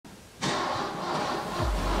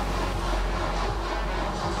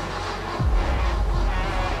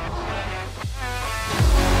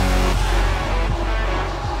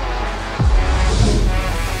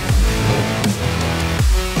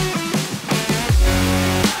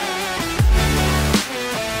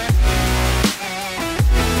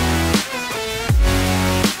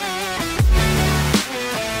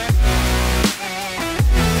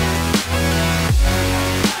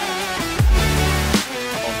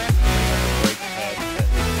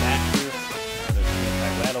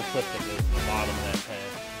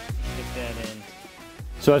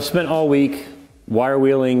So I've spent all week wire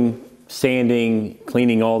wheeling, sanding,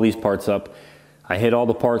 cleaning all these parts up. I hit all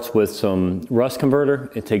the parts with some rust converter.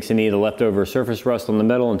 It takes any of the leftover surface rust on the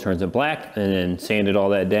metal and turns it black, and then sanded all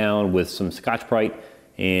that down with some Scotch-Brite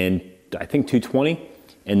and I think 220,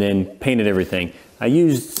 and then painted everything. I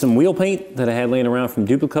used some wheel paint that I had laying around from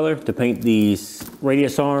Duplicolor to paint these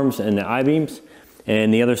radius arms and the I-beams,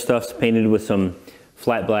 and the other stuff's painted with some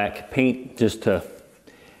flat black paint just to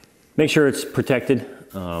make sure it's protected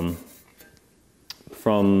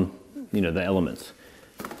from, you know, the elements.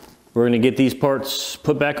 We're gonna get these parts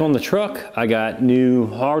put back on the truck. I got new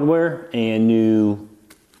hardware and new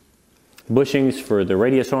bushings for the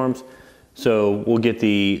radius arms. So we'll get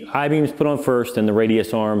the I-beams put on first and the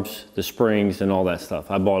radius arms, the springs and all that stuff.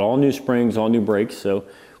 I bought all new springs, all new brakes. So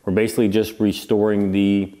we're basically just restoring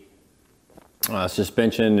the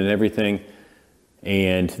suspension and everything.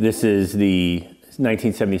 And this is the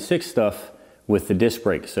 1976 stuff with the disc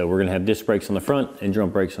brakes. So we're gonna have disc brakes on the front and drum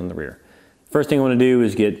brakes on the rear. First thing I wanna do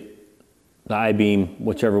is get the I-beam,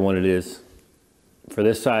 whichever one it is, for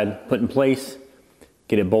this side put in place,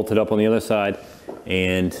 get it bolted up on the other side,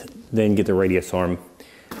 and then get the radius arm.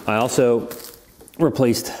 I also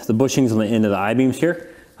replaced the bushings on the end of the I-beams here.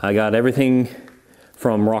 I got everything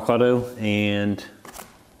from Rock Auto and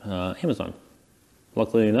Amazon.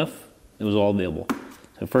 Luckily enough, it was all available.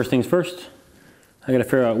 So first things first, I gotta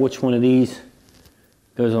figure out which one of these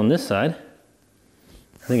goes on this side.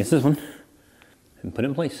 I think it's this one, and put it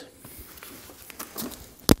in place.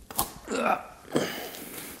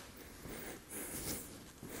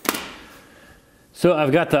 So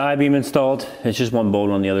I've got the I-beam installed. It's just one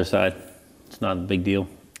bolt on the other side. It's not a big deal.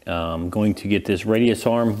 I'm going to get this radius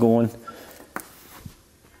arm going.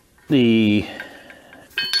 The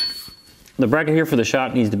bracket here for the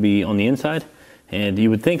shock needs to be on the inside, and you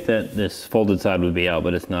would think that this folded side would be out,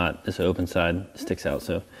 but it's not. This open side sticks out.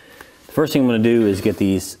 So the first thing I'm going to do is get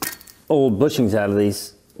these old bushings out of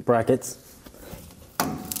these brackets.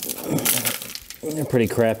 They're pretty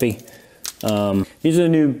crappy. These are the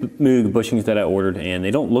new Moog bushings that I ordered, and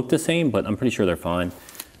they don't look the same, but I'm pretty sure they're fine.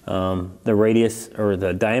 The radius or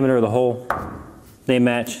the diameter of the hole, they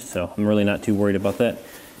match, so I'm really not too worried about that.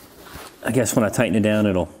 I guess when I tighten it down,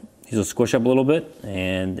 these will squish up a little bit,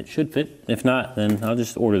 and it should fit. If not, then I'll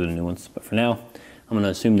just order the new ones. But for now, I'm gonna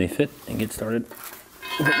assume they fit and get started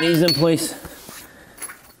putting these in place.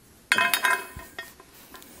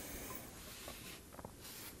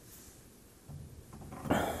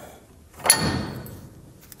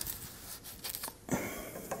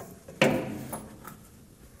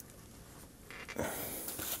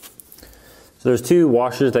 So there's two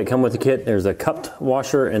washers that come with the kit. There's a cupped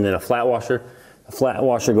washer and then a flat washer. The flat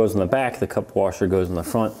washer goes in the back, the cupped washer goes in the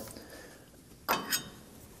front.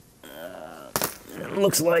 It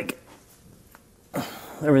looks like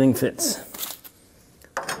everything fits.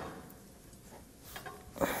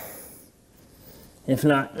 If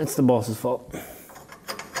not, it's the boss's fault.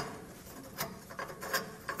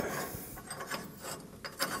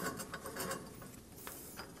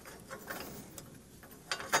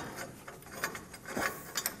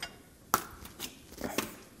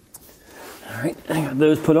 All right, I got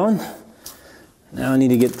those put on. Now I need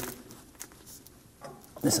to get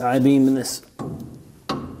this I-beam and this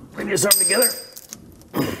radius arm together.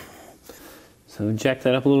 So jack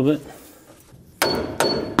that up a little bit.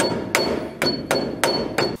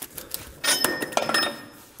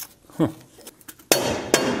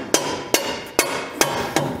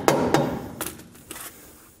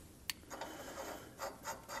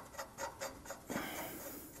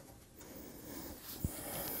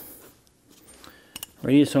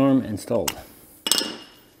 Radius arm installed.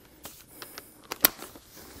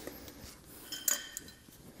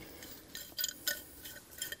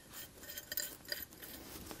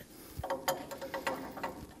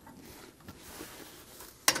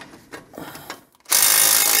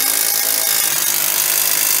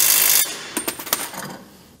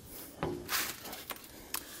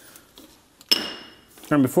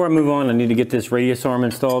 And before I move on, I need to get this radius arm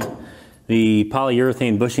installed. The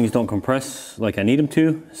polyurethane bushings don't compress like I need them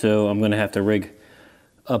to, so I'm gonna have to rig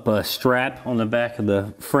up a strap on the back of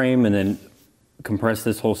the frame and then compress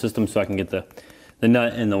this whole system so I can get the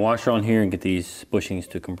nut and the washer on here and get these bushings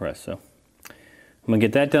to compress. So I'm gonna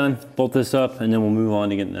get that done, bolt this up, and then we'll move on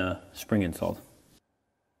to getting the spring installed.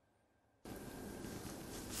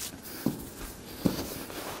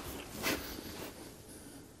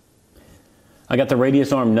 I got the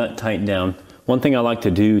radius arm nut tightened down. One thing I like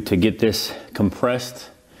to do to get this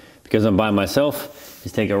compressed, because I'm by myself,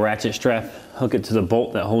 is take a ratchet strap, hook it to the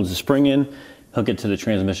bolt that holds the spring in, hook it to the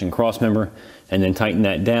transmission cross member, and then tighten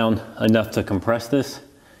that down enough to compress this.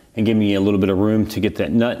 and give me a little bit of room to get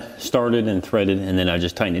that nut started and threaded, and then I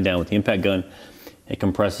just tighten it down with the impact gun. It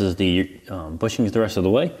compresses the bushings the rest of the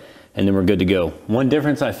way, and then we're good to go. One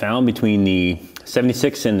difference I found between the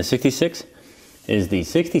 76 and the 66 is the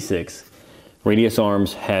 66 radius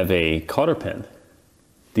arms have a cotter pin.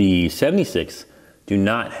 The 76 do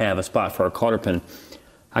not have a spot for a cotter pin.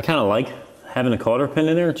 I kind of like having a cotter pin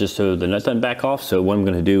in there just so the nut doesn't back off. So what I'm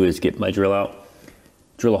going to do is get my drill out,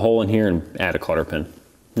 drill a hole in here, and add a cotter pin.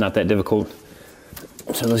 Not that difficult.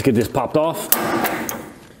 So let's get this popped off.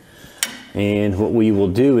 And what we will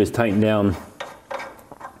do is tighten down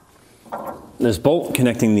this bolt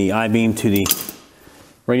connecting the I-beam to the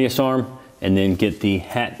radius arm, and then get the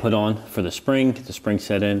hat put on for the spring, get the spring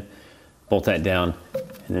set in, bolt that down,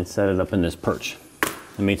 and then set it up in this perch.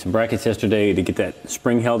 I made some brackets yesterday to get that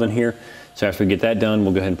spring held in here. So after we get that done,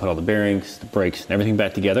 we'll go ahead and put all the bearings, the brakes, and everything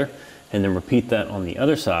back together, and then repeat that on the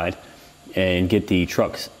other side and get the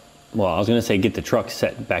trucks, well, I was gonna say get the truck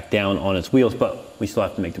set back down on its wheels, but we still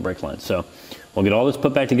have to make the brake lines. So we'll get all this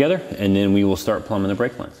put back together, and then we will start plumbing the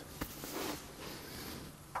brake lines.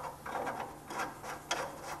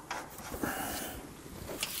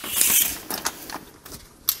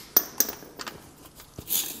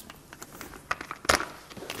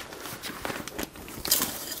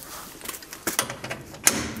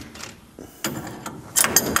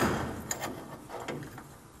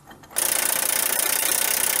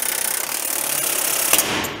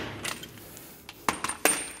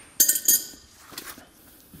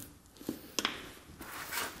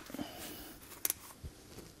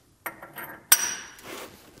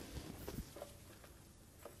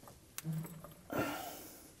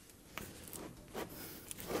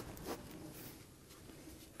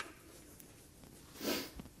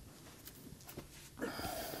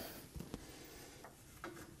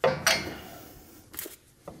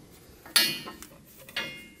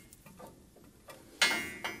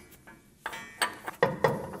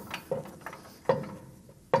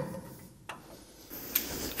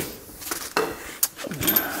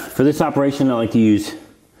 For this operation, I like to use,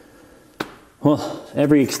 well,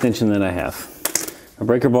 every extension that I have. A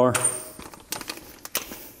breaker bar,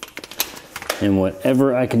 and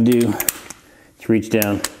whatever I can do to reach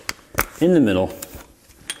down in the middle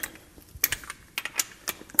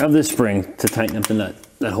of this spring to tighten up the nut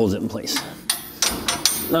that holds it in place.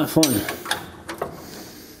 Not fun.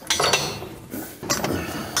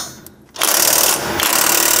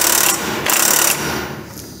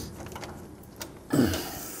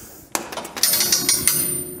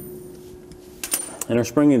 And our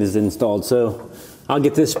spring is installed, so I'll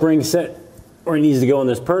get this spring set where it needs to go on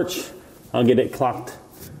this perch. I'll get it clocked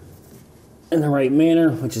in the right manner,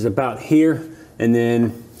 which is about here. And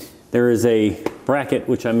then there is a bracket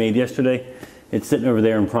which I made yesterday. It's sitting over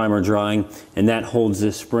there in primer drying, and that holds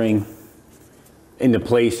this spring into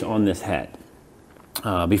place on this hat.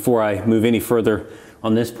 Before I move any further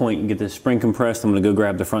on this point and get this spring compressed, I'm gonna go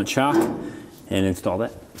grab the front shock and install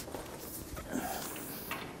that.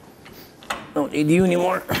 Don't need you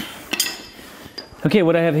anymore. Okay,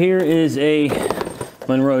 what I have here is a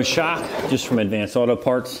Monroe shock, just from Advanced Auto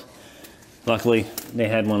Parts. Luckily, they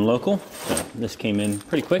had one local, so this came in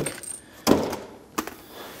pretty quick.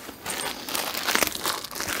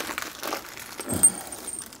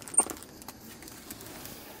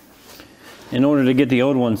 In order to get the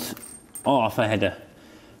old ones off, I had to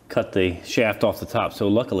cut the shaft off the top, so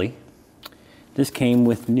luckily, this came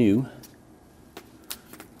with new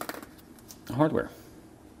hardware.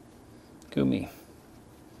 Go me.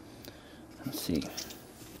 Let's see.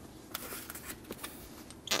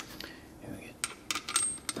 Here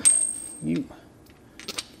we go.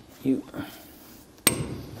 You.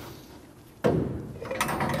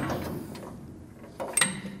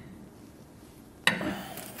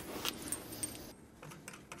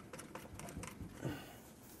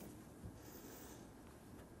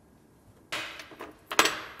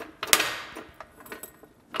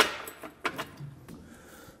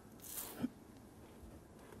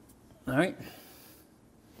 All right,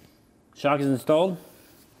 shock is installed.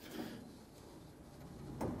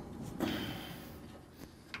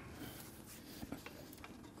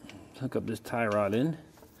 Hook up this tie rod in.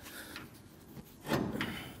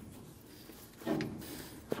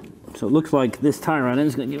 So it looks like this tie rod in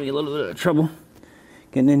is going to give me a little bit of trouble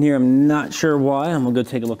getting in here. I'm not sure why. I'm going to go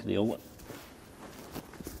take a look at the old one.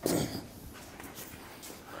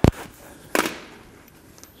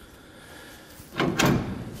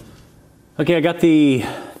 Okay, I got the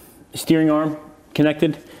steering arm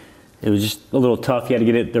connected. It was just a little tough. You had to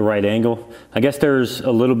get it at the right angle. I guess there's a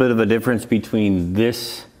little bit of a difference between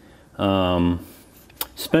this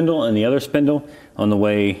spindle and the other spindle. on the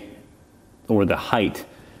way, or the height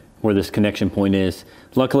where this connection point is.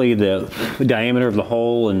 Luckily the diameter of the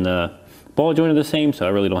hole and the ball joint are the same, so I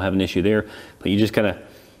really don't have an issue there. But you just gotta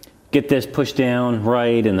get this pushed down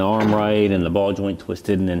right and the arm right and the ball joint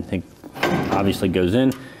twisted, and then think obviously goes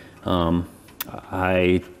in.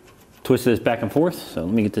 I twisted this back and forth, so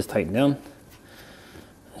let me get this tightened down.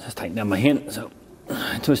 Just tighten down my hand. So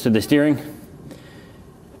I twisted the steering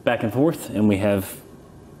back and forth, and we have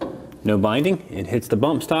no binding. It hits the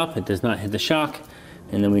bump stop, it does not hit the shock,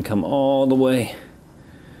 and then we come all the way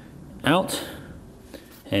out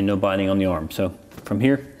and no binding on the arm. So from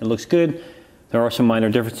here it looks good. There are some minor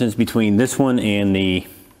differences between this one and the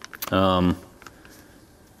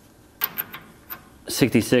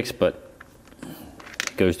 66, but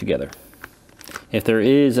it goes together. If there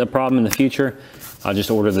is a problem in the future, I'll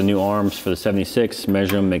just order the new arms for the 76,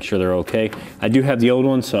 measure them, make sure they're okay. I do have the old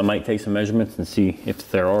ones, so I might take some measurements and see if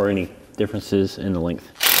there are any differences in the length.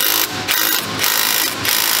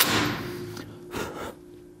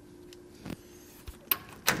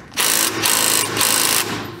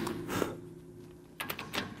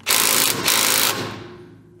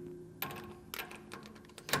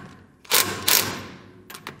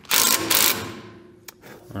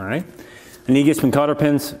 All right, I need to get some cotter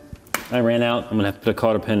pins. I ran out. I'm gonna have to put a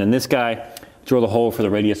cotter pin in this guy, drill the hole for the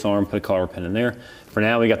radius arm, put a cotter pin in there. For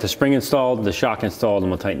now, we got the spring installed, the shock installed. I'm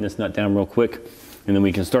gonna tighten this nut down real quick, and then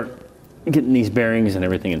we can start getting these bearings and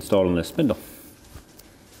everything installed on this spindle.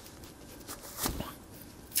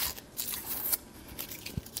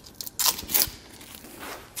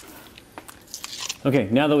 Okay,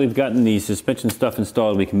 now that we've gotten the suspension stuff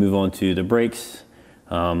installed, we can move on to the brakes.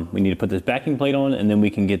 We need to put this backing plate on, and then we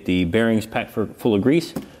can get the bearings packed full of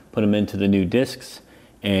grease, put them into the new discs,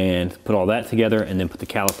 and put all that together, and then put the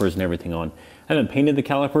calipers and everything on. I haven't painted the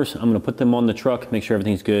calipers. I'm gonna put them on the truck, make sure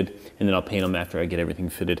everything's good, and then I'll paint them after I get everything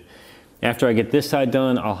fitted. After I get this side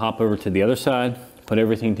done, I'll hop over to the other side, put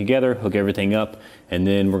everything together, hook everything up, and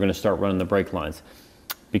then we're gonna start running the brake lines.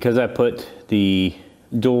 Because I put the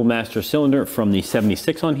dual master cylinder from the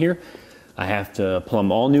 76 on here, I have to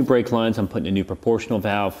plumb all new brake lines. I'm putting a new proportional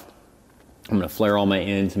valve. I'm gonna flare all my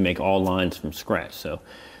ends and make all lines from scratch. So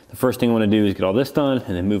the first thing I wanna do is get all this done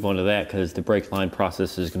and then move on to that, because the brake line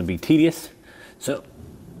process is gonna be tedious. So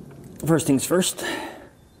first things first,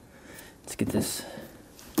 let's get this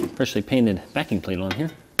freshly painted backing plate on here.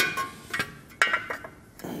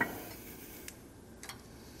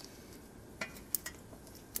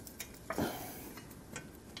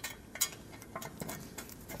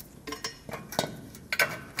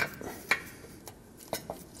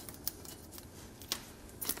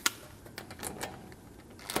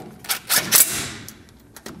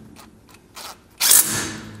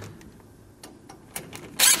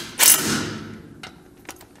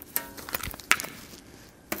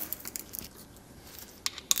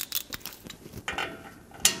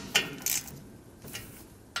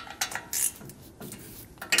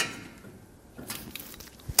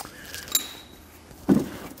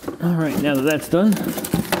 All right, now that that's done,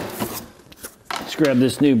 let's grab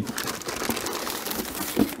this new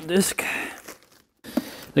disc.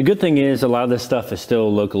 The good thing is a lot of this stuff is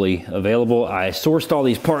still locally available. I sourced all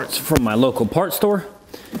these parts from my local parts store.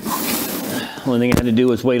 Only thing I had to do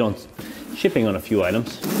was wait on shipping on a few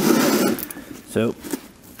items. So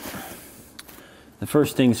the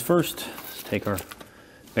first things first, let's take our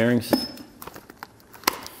bearings,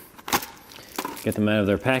 get them out of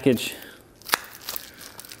their package.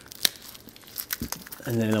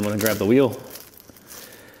 And then I'm going to grab the wheel.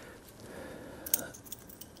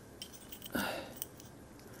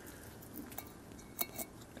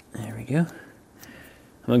 There we go. I'm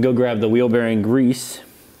going to go grab the wheel bearing grease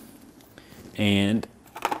and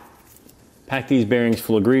pack these bearings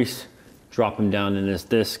full of grease, drop them down in this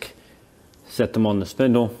disc, set them on the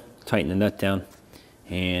spindle, tighten the nut down,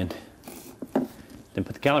 and then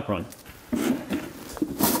put the caliper on.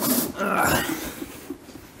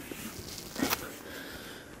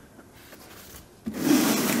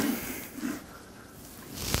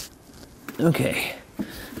 Okay,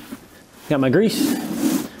 got my grease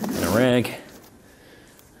and a rag.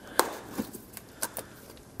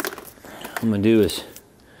 What I'm gonna do is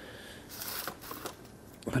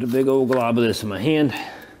put a big old glob of this in my hand,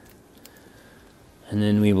 and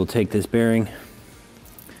then we will take this bearing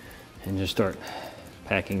and just start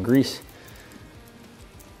packing grease.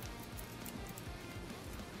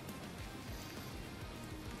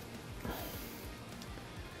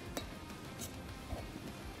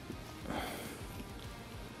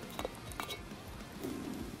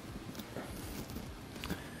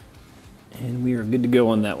 And we are good to go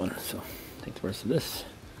on that one. So take the rest of this.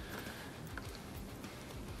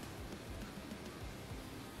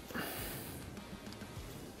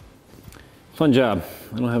 fun job.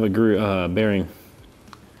 I don't have a bearing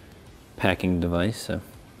packing device, so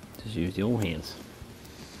just use the old hands.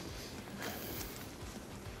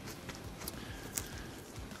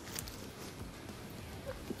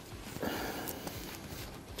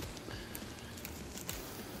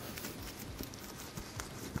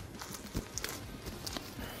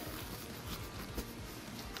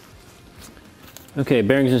 Okay,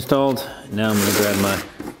 bearings installed. Now I'm going to grab my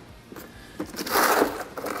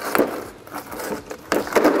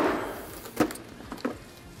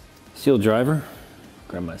seal driver,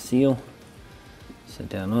 grab my seal, set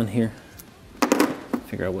down on here,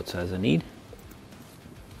 figure out what size I need.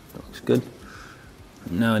 That looks good.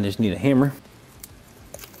 Now I just need a hammer.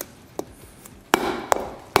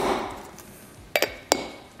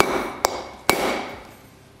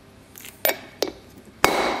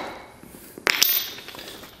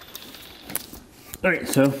 All right,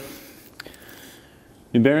 so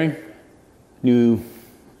new bearing, new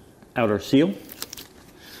outer seal.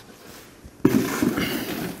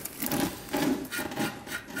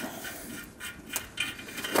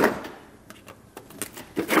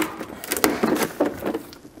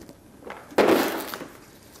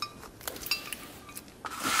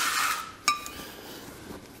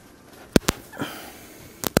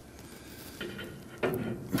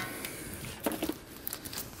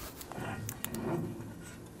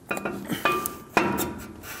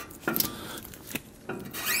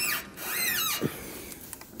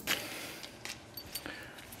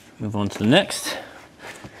 Move on to the next,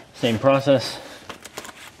 same process.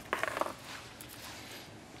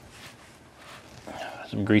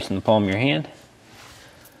 Some grease in the palm of your hand.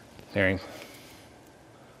 Bearing.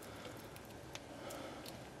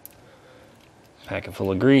 Packet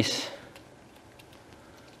full of grease.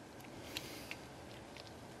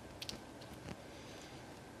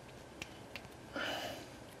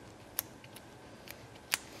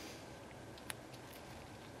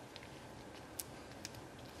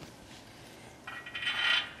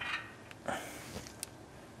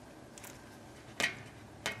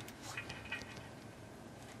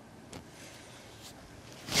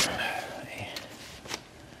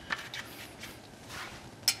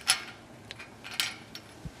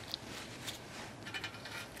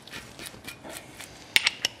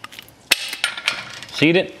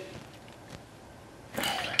 Seat it,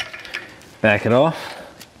 back it off.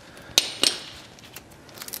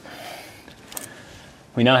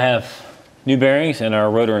 We now have new bearings and our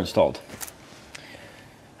rotor installed.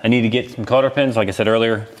 I need to get some cotter pins, like I said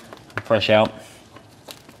earlier, fresh out.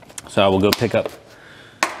 So I will go pick up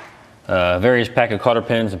various pack of cotter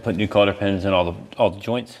pins and put new cotter pins in all the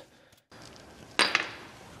joints.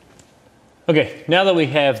 Okay, now that we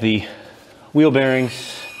have the wheel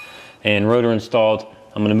bearings and rotor installed,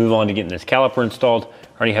 I'm gonna move on to getting this caliper installed.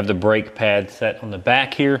 I already have the brake pad set on the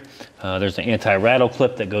back here. There's an anti-rattle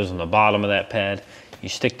clip that goes on the bottom of that pad. You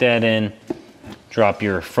stick that in, drop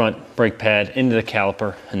your front brake pad into the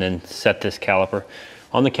caliper, and then set this caliper.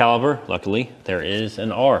 On the caliper, luckily, there is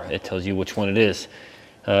an R. It tells you which one it is.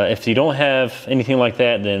 If you don't have anything like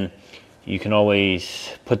that, then you can always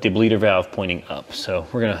put the bleeder valve pointing up. So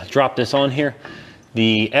we're gonna drop this on here.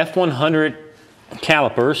 The F100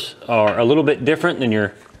 calipers are a little bit different than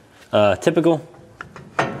your typical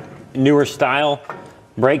newer style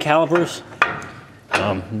brake calipers.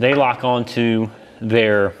 They lock onto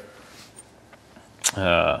their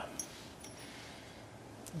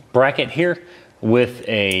bracket here with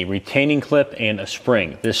a retaining clip and a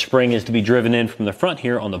spring. This spring is to be driven in from the front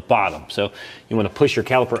here on the bottom. So you want to push your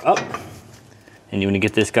caliper up, and you want to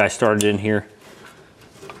get this guy started in here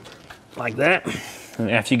like that.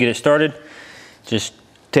 And after you get it started, just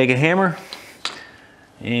take a hammer,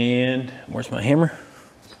 and where's my hammer?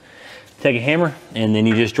 Take a hammer, and then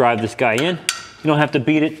you just drive this guy in. You don't have to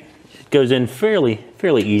beat it. It goes in fairly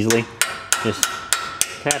easily. Just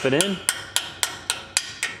tap it in.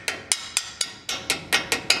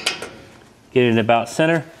 Get it about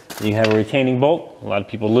center. And you have a retaining bolt. A lot of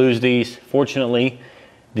people lose these. Fortunately,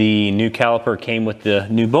 the new caliper came with the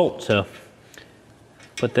new bolt, so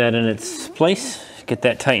put that in its place. Get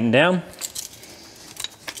that tightened down.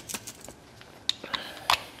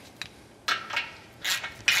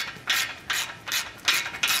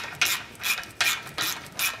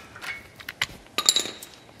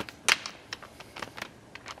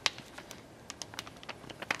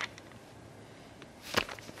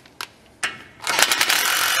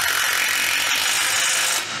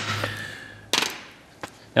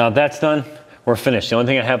 Now that's done, we're finished. The only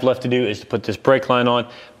thing I have left to do is to put this brake line on,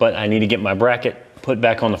 but I need to get my bracket put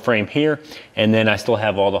back on the frame here, and then I still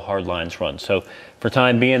have all the hard lines run. So for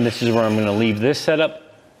time being, this is where I'm gonna leave this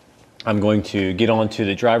setup. I'm going to get onto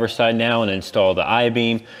the driver's side now and install the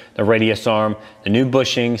I-beam, the radius arm, the new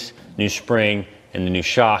bushings, new spring, and the new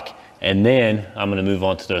shock. And then I'm gonna move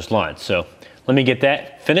on to those lines. So let me get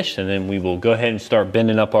that finished, and then we will go ahead and start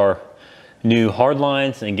bending up our new hard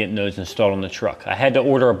lines and getting those installed on the truck. I had to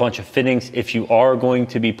order a bunch of fittings. If you are going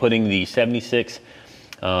to be putting the 76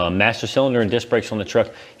 master cylinder and disc brakes on the truck,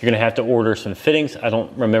 you're gonna have to order some fittings. I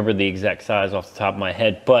don't remember the exact size off the top of my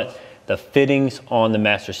head, but the fittings on the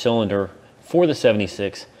master cylinder for the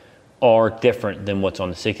 76 are different than what's on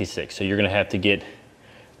the 66. So you're gonna have to get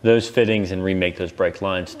those fittings and remake those brake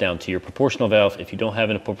lines down to your proportional valve. If you don't have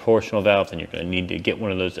a proportional valve, then you're gonna need to get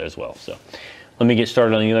one of those as well. So let me get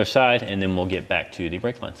started on the other side, and then we'll get back to the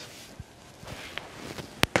brake lines.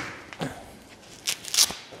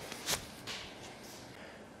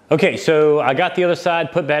 Okay, so I got the other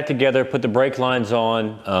side put back together, put the brake lines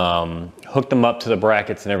on, hooked them up to the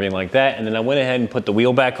brackets and everything like that, and then I went ahead and put the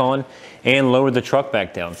wheel back on and lowered the truck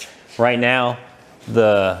back down. Right now,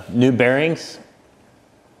 the new bearings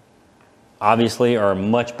obviously are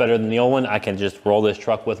much better than the old one. I can just roll this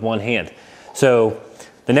truck with one hand. So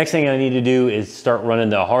the next thing I need to do is start running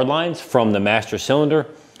the hard lines from the master cylinder.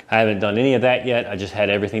 I haven't done any of that yet. I just had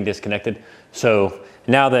everything disconnected. So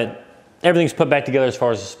now that everything's put back together as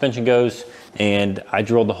far as the suspension goes, and I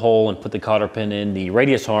drilled the hole and put the cotter pin in the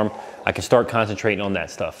radius arm, I can start concentrating on that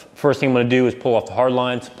stuff. First thing I'm gonna do is pull off the hard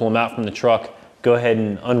lines, pull them out from the truck, go ahead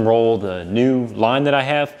and unroll the new line that I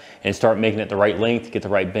have and start making it the right length, get the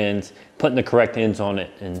right bends, putting the correct ends on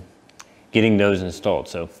it and getting those installed.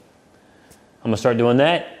 So I'm gonna start doing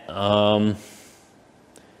that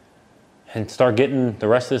and start getting the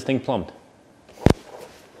rest of this thing plumbed.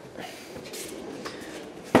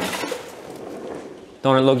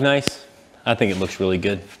 Don't it look nice? I think it looks really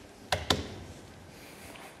good.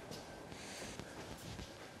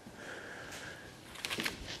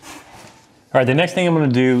 All right, the next thing I'm gonna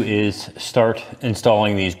do is start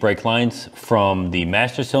installing these brake lines from the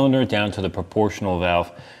master cylinder down to the proportional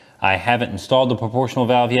valve. I haven't installed the proportional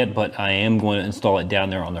valve yet, but I am going to install it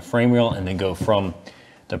down there on the frame rail and then go from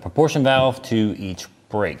the proportion valve to each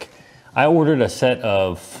brake. I ordered a set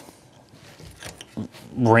of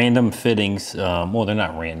random fittings, well, they're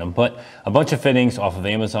not random, but a bunch of fittings off of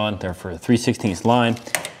Amazon. They're for a 3/16 line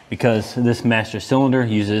because this master cylinder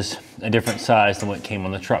uses a different size than what came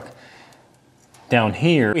on the truck. Down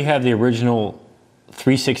here, we have the original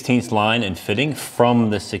 3/16 line and fitting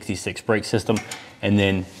from the 66 brake system. And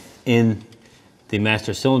then in the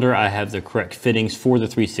master cylinder, I have the correct fittings for the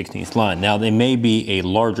 3/16 line. Now, they may be a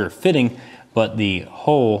larger fitting, but the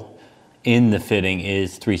hole in the fitting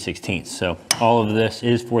is 3/16. So all of this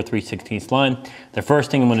is for 3/16 line. The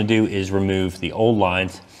first thing I'm gonna do is remove the old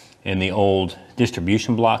lines and the old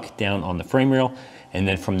distribution block down on the frame rail. And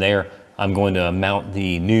then from there, I'm going to mount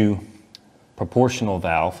the new proportional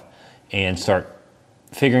valve and start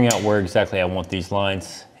figuring out where exactly I want these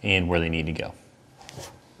lines and where they need to go.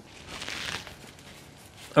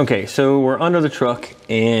 Okay, so we're under the truck,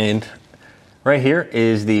 and right here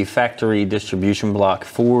is the factory distribution block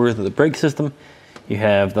for the brake system. You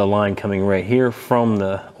have the line coming right here from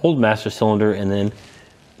the old master cylinder, and then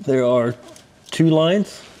there are two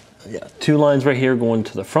lines right here going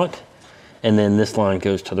to the front, and then this line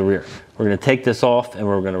goes to the rear. We're gonna take this off and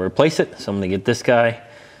we're gonna replace it. So I'm gonna get this guy,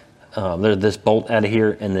 there's this bolt out of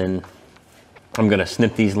here, and then I'm gonna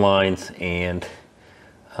snip these lines and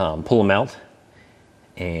pull them out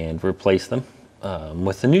and replace them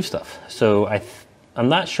with the new stuff. So I'm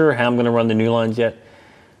not sure how I'm gonna run the new lines yet.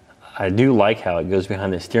 I do like how it goes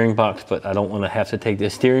behind the steering box, but I don't wanna have to take the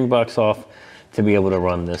steering box off to be able to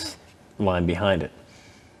run this line behind it.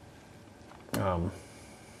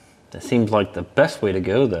 That seems like the best way to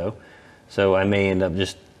go though, so I may end up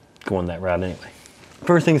just going that route anyway.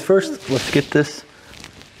 First things first, let's get this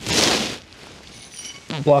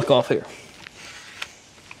block off here.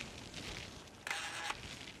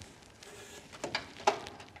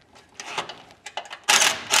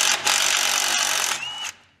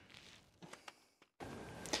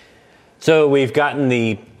 So we've gotten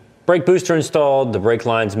the brake booster installed, the brake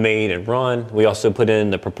lines made and run. We also put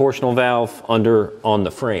in the proportional valve on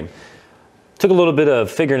the frame. Took a little bit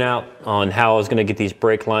of figuring out on how I was gonna get these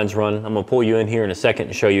brake lines run. I'm gonna pull you in here in a second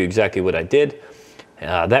and show you exactly what I did.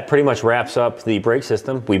 That pretty much wraps up the brake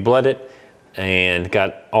system. We bled it and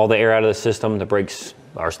got all the air out of the system. The brakes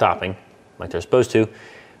are stopping like they're supposed to.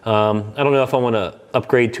 I don't know if I wanna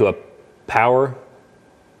upgrade to a power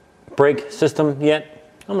brake system yet.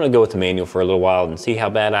 I'm gonna go with the manual for a little while and see how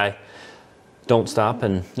bad I don't stop,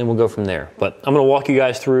 and then we'll go from there. But I'm gonna walk you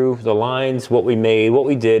guys through the lines, what we made, what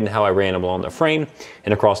we did, and how I ran them along the frame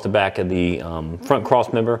and across the back of the front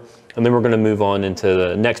cross member. And then we're gonna move on into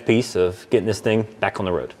the next piece of getting this thing back on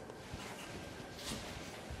the road.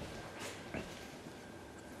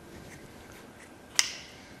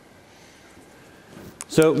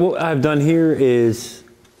 So what I've done here is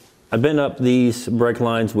I've bent up these brake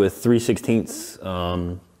lines with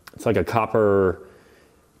 3/16. It's like a copper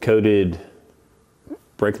coated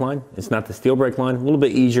brake line. It's not the steel brake line, a little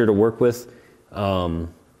bit easier to work with. I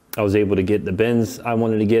was able to get the bends I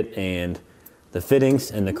wanted to get and the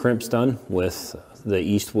fittings and the crimps done with the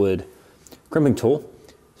Eastwood crimping tool.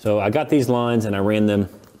 So I got these lines and I ran them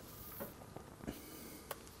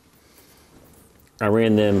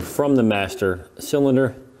from the master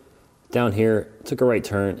cylinder down here, took a right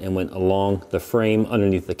turn and went along the frame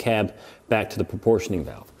underneath the cab back to the proportioning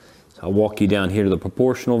valve. So I'll walk you down here to the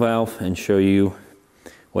proportional valve and show you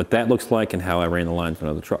what that looks like and how I ran the lines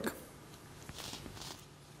under the truck.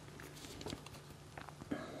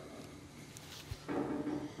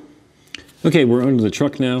 Okay, we're under the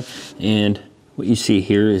truck now, and what you see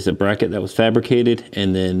here is a bracket that was fabricated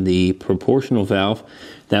and then the proportional valve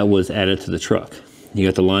that was added to the truck. You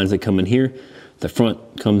got the lines that come in here, the front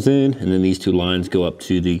comes in, and then these two lines go up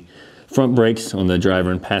to the front brakes on the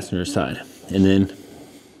driver and passenger side. And then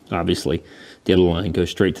obviously the other line goes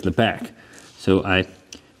straight to the back. So I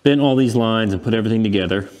bent all these lines and put everything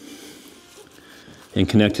together and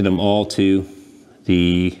connected them all to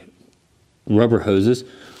the rubber hoses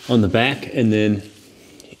on the back, and then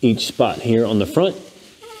each spot here on the front,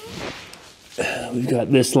 we've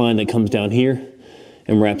got this line that comes down here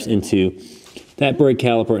and wraps into that brake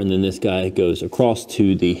caliper, and then this guy goes across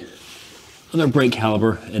to the other brake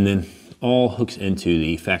caliper, and then all hooks into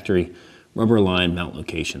the factory rubber line mount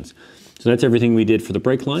locations. So that's everything we did for the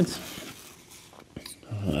brake lines.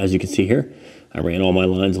 As you can see here, I ran all my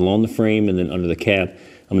lines along the frame and then under the cab.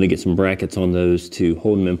 I'm going to get some brackets on those to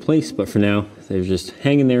hold them in place, but for now, they're just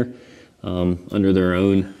hanging there under their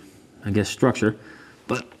own, I guess, structure,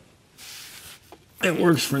 but it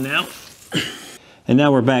works for now. And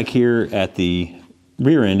now we're back here at the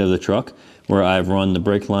rear end of the truck where I've run the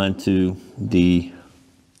brake line to the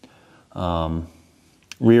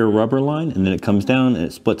rear rubber line, and then it comes down and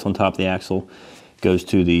it splits on top of the axle, goes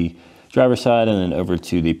to the driver's side and then over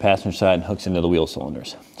to the passenger side and hooks into the wheel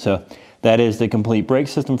cylinders. So that is the complete brake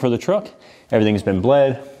system for the truck. Everything's been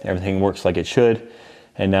bled, everything works like it should,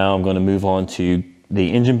 and now I'm going to move on to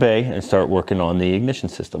the engine bay and start working on the ignition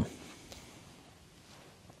system.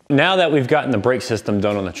 Now that we've gotten the brake system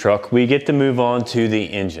done on the truck, we get to move on to the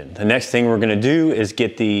engine. The next thing we're going to do is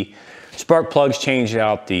get the spark plugs changed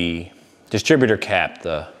out, the distributor cap,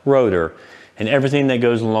 the rotor, and everything that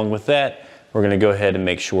goes along with that. We're going to go ahead and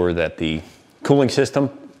make sure that the cooling system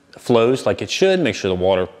flows like it should, make sure the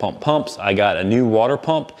water pump pumps. I got a new water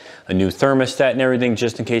pump, a new thermostat and everything,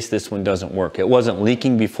 just in case this one doesn't work. It wasn't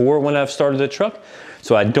leaking before when I've started the truck,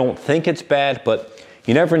 so I don't think it's bad, but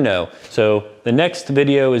you never know. So the next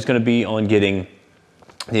video is going to be on getting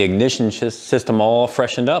the ignition system all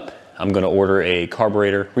freshened up. I'm going to order a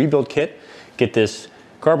carburetor rebuild kit, get this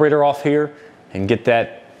carburetor off here and get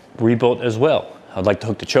that rebuilt as well. I'd like to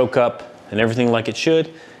hook the choke up and everything like it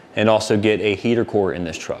should, and also get a heater core in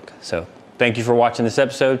this truck. So thank you for watching this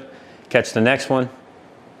episode. Catch the next one,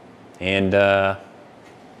 and I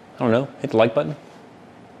don't know, hit the like button.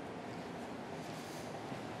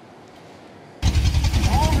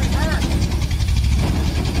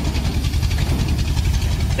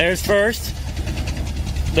 There's first,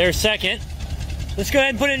 there's second. Let's go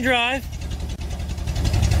ahead and put it in drive.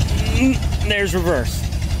 There's reverse.